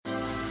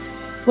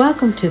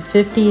Welcome to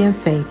 50 and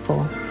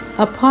Faithful,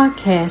 a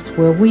podcast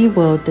where we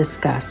will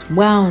discuss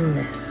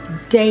wellness,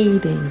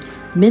 dating,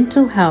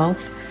 mental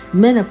health,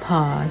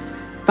 menopause,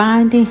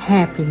 finding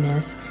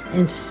happiness,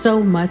 and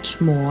so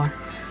much more.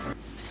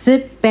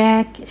 Sit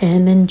back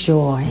and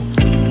enjoy.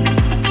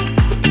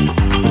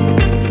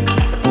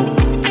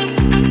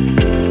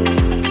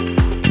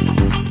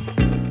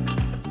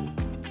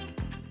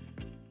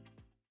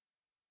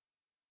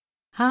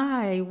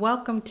 Hi,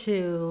 welcome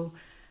to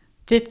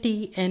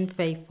 50 and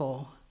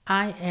Faithful.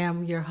 I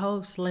am your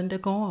host, Linda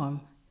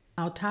Gorham.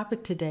 Our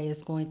topic today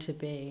is going to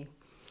be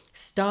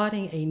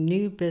starting a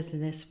new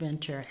business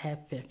venture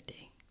at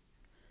 50.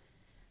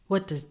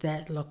 What does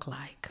that look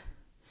like?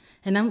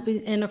 And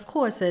of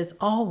course, as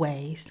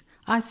always,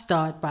 I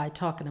start by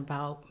talking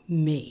about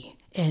me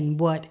and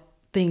what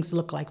things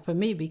look like for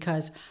me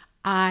because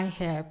I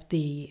have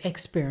the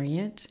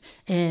experience,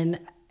 and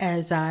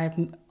as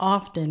I've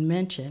often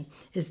mentioned,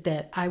 is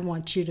that I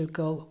want you to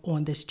go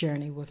on this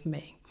journey with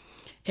me.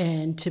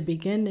 And to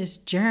begin this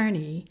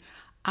journey,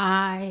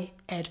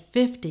 at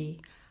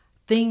 50,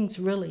 things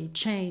really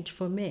changed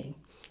for me.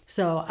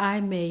 So I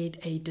made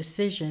a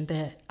decision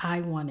that I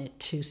wanted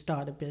to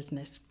start a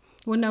business.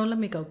 Well, no, let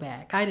me go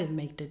back. I didn't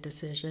make the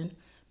decision.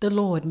 The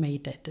Lord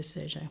made that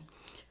decision.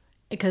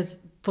 Because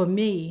for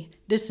me,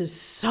 this is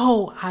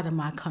so out of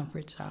my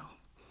comfort zone.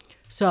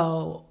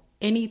 So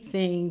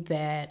anything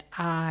that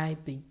I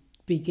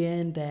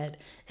begin that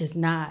is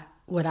not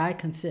what I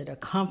consider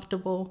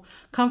comfortable.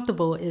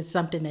 Comfortable is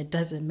something that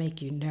doesn't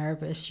make you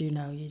nervous, you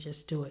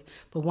just do it.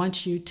 But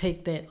once you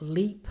take that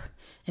leap,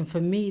 and for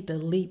me, the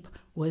leap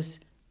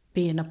was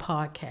being a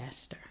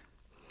podcaster.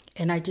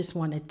 And I just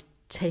want to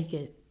take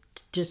it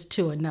just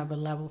to another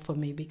level for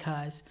me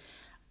because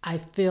I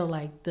feel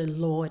like the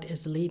Lord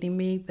is leading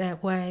me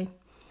that way.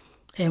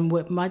 And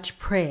with much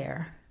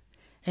prayer,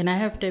 and I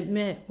have to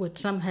admit, with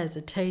some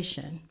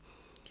hesitation,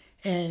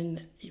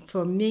 and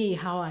for me,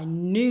 how I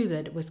knew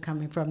that it was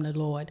coming from the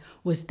Lord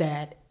was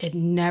that it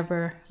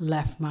never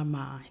left my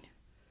mind.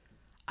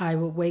 I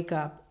would wake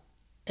up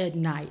at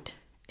night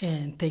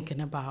and thinking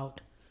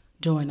about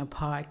doing a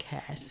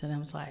podcast.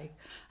 And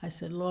I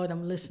said, Lord,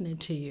 I'm listening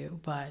to you,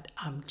 but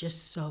I'm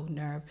just so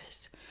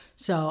nervous.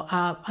 So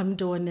I'm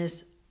doing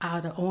this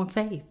on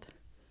faith.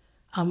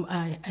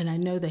 And I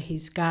know that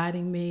He's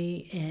guiding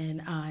me,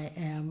 and I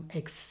am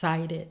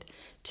excited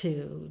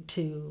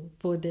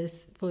for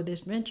this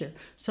venture.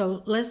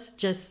 So let's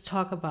just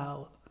talk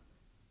about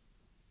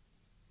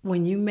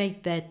when you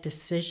make that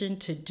decision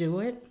to do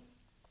it.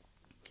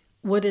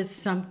 What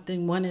is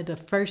one of the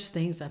first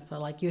things I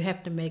feel like you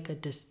have to make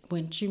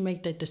once you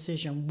make that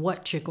decision,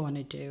 what you're going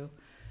to do,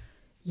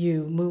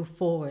 you move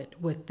forward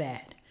with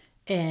that.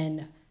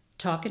 And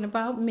talking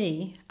about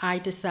me, I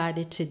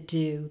decided to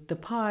do the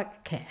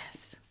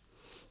podcast,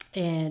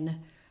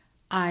 and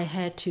I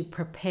had to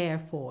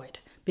prepare for it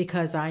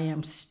because I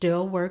am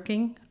still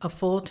working a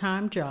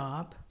full-time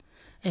job,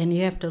 and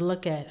you have to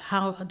look at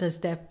how does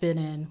that fit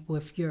in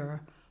with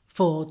your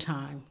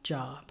full-time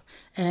job.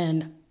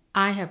 And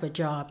I have a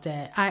job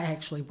that I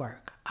actually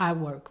work. I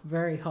work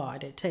very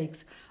hard. It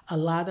takes a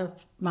lot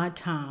of my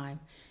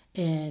time,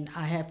 and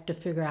I have to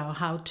figure out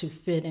how to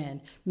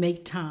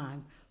make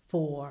time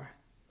for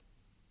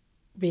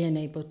being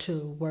able to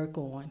work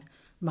on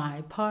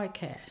my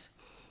podcast.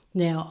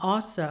 Now,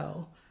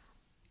 also,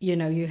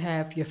 you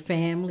have your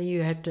family.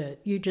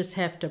 You just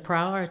have to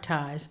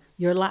prioritize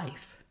your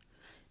life.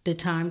 The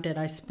time that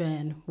I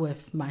spend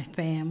with my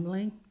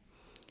family,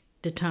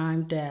 the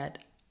time that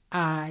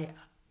I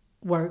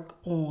work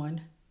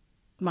on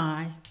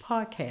my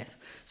podcast.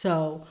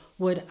 So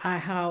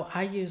how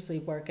I usually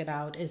work it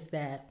out is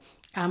that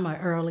I'm an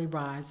early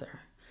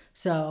riser.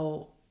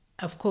 So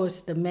of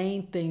course, the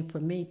main thing for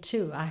me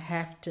too, I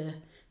have to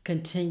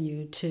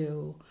continue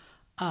to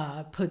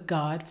put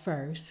God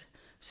first.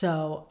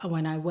 So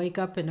when I wake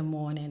up in the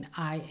morning,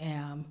 I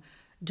am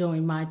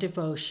doing my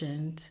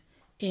devotions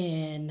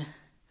and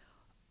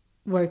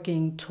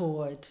working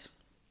towards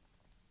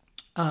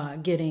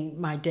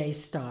getting my day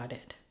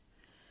started.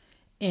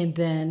 And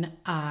then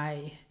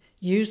I'm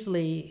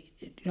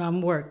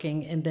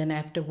working, and then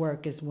after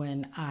work is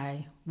when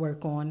I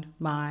work on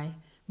my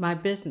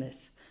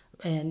business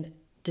and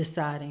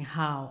deciding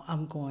how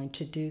I'm going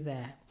to do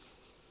that.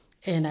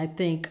 And I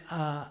think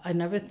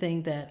another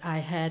thing that I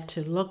had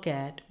to look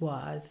at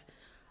was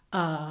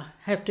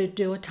have to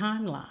do a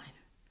timeline,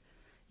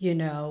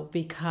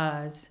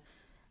 because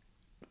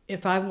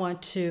if I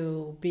want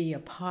to be a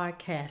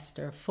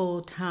podcaster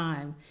full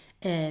time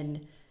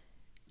and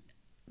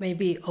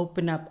maybe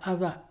open up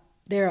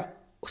there are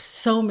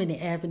so many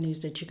avenues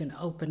that you can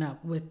open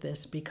up with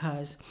this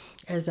because,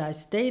 as I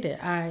stated,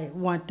 I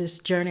want this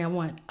journey. I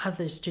want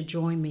others to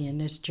join me in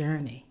this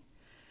journey.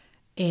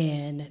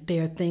 And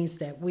there are things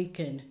that we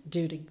can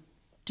do to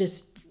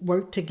just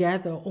work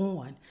together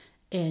on,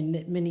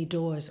 and many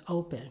doors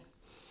open.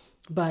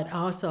 But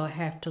also I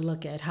have to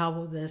look at how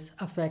will this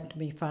affect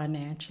me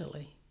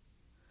financially?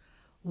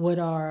 What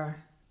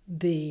are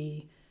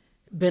the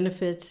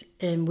benefits,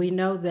 and we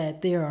know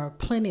that there are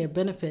plenty of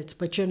benefits,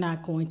 but you're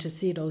not going to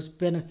see those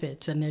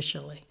benefits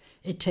initially.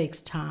 It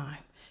takes time.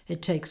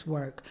 It takes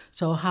work.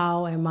 So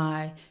how am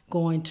I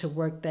going to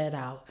work that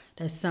out?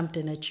 That's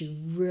something that you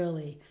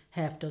really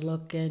have to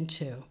look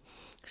into.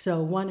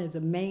 So one of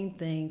the main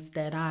things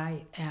that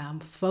I am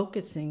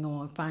focusing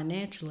on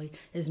financially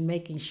is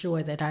making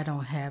sure that I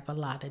don't have a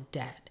lot of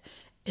debt.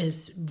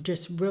 It's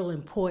just real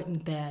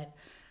important that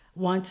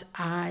once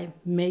I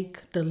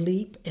make the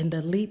leap, and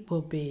the leap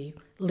will be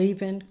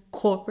leaving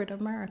corporate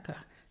America,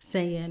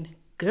 saying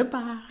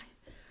goodbye,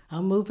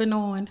 I'm moving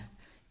on,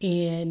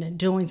 and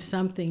doing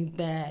something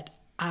that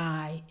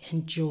I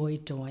enjoy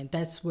doing.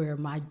 That's where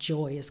my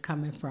joy is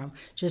coming from.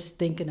 Just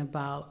thinking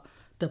about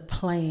the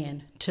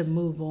plan to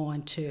move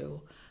on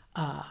to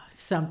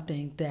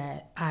something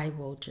that I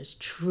will just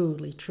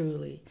truly,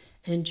 truly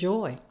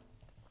enjoy.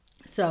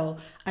 So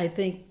I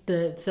think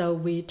so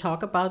we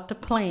talk about the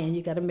plan.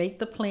 You got to make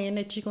the plan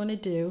that you're going to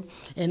do.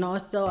 And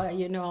also,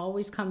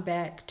 always come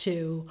back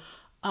to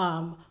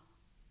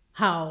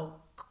how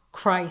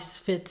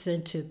Christ fits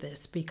into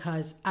this,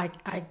 because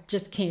I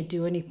just can't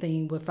do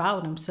anything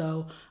without him.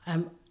 So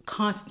I'm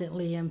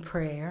constantly in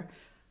prayer.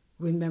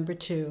 Remember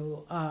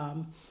to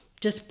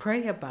just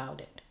pray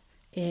about it.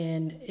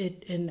 And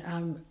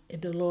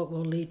the Lord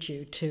will lead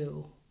you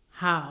to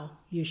how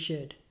you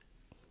should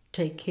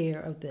take care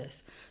of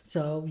this.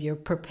 So you're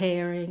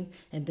preparing,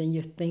 and then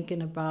you're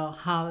thinking about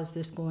how is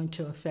this going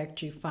to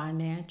affect you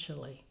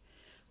financially,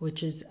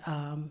 which is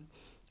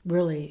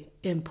really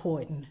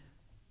important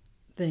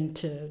thing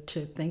to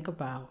think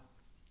about.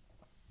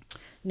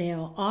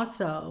 Now,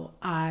 also,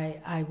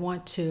 I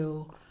want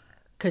to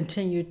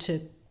continue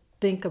to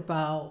think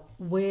about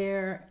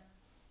where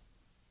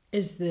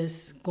is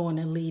this going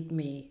to lead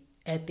me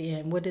at the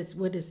end? What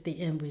is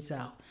the end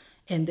result?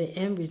 And the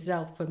end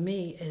result for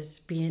me is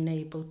being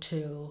able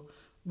to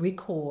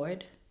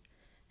record,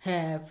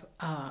 have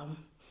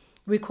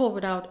record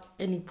without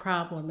any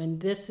problem. And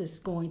this is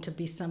going to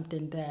be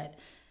something that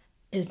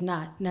is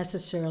not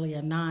necessarily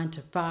a 9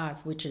 to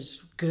 5, which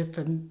is good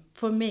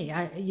for me.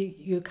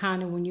 You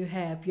kind of, when you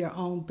have your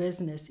own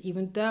business,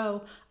 even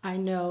though I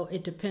know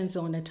it depends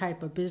on the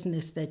type of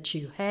business that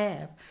you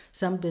have.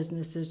 Some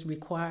businesses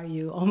require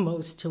you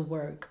almost to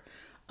work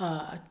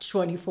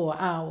 24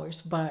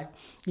 hours, but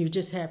you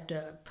just have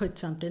to put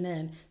something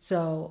in.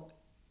 So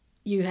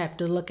you have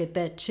to look at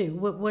that too.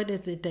 What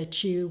is it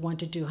that you want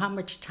to do? How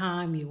much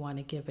time you want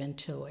to give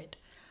into it?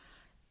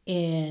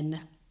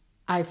 And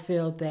I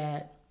feel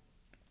that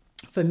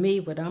for me,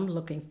 what I'm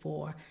looking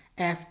for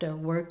after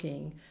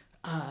working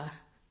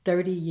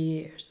 30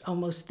 years,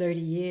 almost 30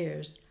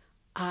 years,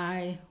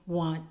 I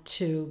want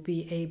to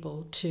be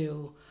able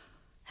to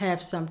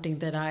have something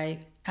that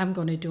I'm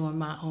going to do in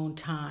my own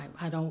time.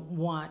 I don't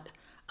want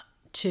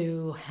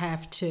to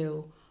have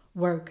to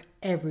work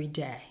every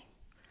day.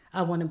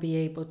 I want to be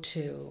able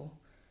to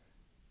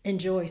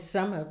enjoy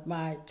some of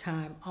my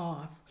time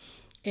off.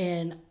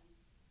 And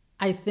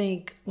I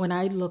think when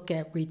I look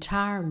at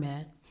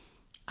retirement,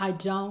 I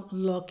don't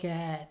look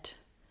at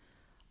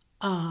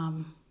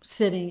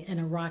sitting in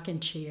a rocking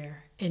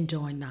chair and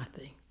doing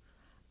nothing.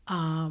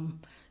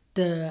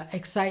 The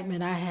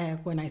excitement I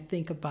have when I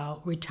think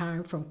about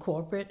retiring from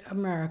corporate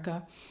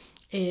America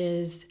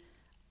is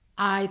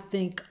I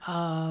think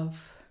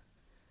of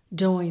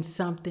doing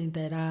something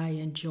that I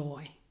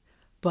enjoy,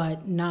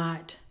 but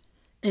not,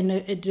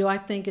 and do I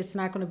think it's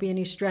not going to be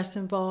any stress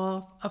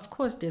involved? Of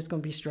course there's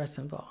going to be stress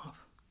involved.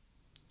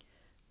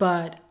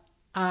 But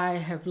I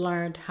have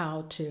learned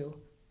how to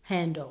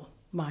handle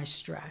my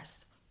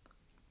stress.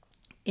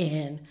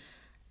 And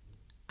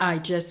I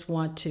just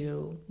want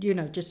to,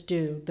 just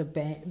do the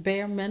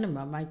bare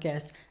minimum, I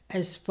guess,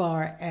 as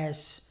far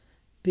as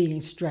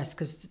being stressed.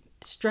 Because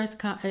stress,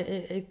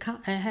 it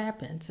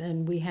happens,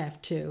 and we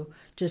have to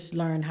just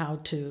learn how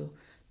to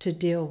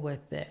deal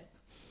with it.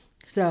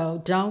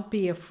 So don't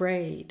be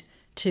afraid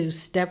to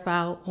step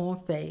out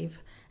on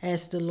faith.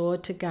 Ask the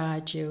Lord to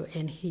guide you,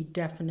 and he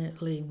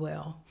definitely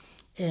will.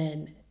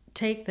 And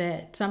take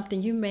that,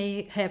 something, you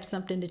may have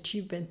something that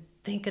you've been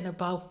thinking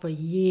about for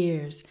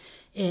years.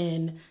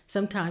 And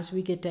sometimes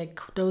we get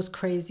those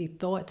crazy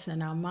thoughts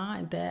in our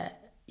mind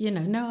that,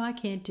 no, I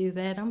can't do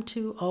that. I'm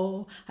too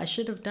old. I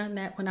should have done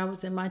that when I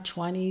was in my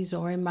 20s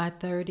or in my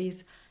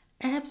 30s.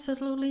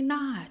 Absolutely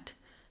not.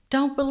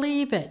 Don't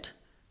believe it.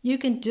 You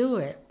can do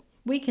it.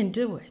 We can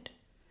do it.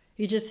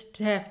 You just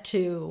have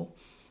to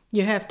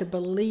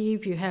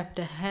believe, you have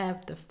to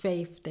have the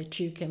faith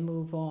that you can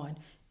move on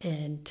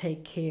and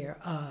take care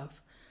of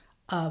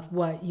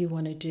what you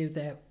want to do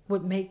that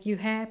would make you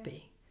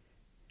happy.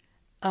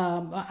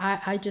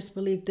 I just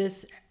believe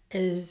this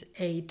is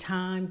a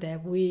time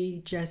that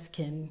we just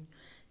can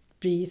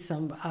be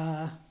some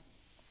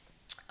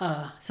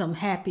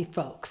happy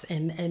folks,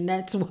 and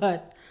that's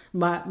what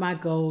my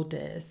goal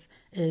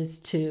is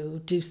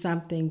to do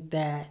something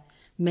that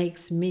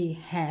makes me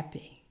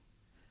happy.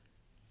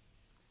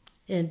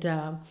 And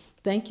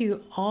thank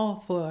you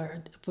all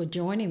for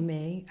joining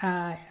me.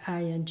 I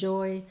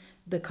enjoy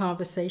the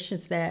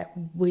conversations that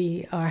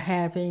we are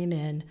having,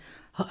 and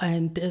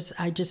And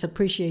I just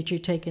appreciate you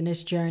taking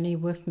this journey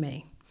with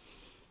me.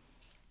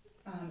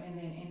 And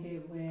then end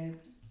it with,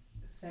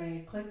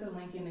 say, click the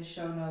link in the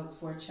show notes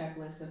for a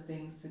checklist of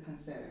things to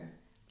consider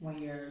when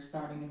you're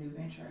starting a new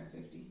venture at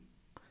 50.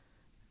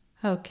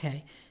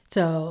 Okay,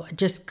 so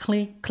just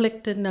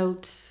click the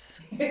notes.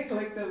 Click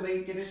the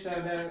link in the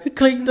show notes.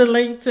 Click the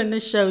links in the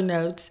show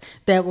notes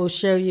that will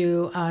show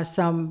you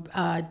some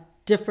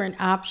different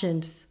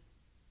options.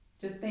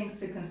 Just things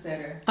to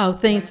consider. Oh,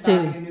 things when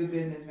starting to a new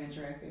business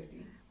venture at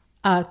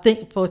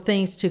 50. for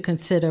things to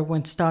consider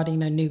when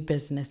starting a new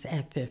business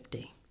at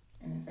 50.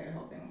 And then say the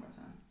whole thing one more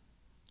time.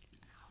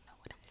 I don't know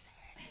what I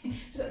said.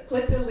 Just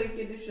click the link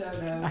in the show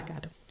notes. I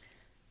got it.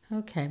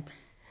 Okay.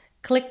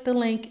 Click the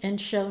link in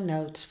show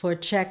notes for a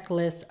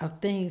checklist of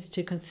things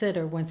to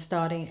consider when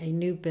starting a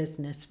new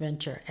business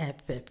venture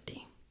at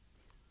 50.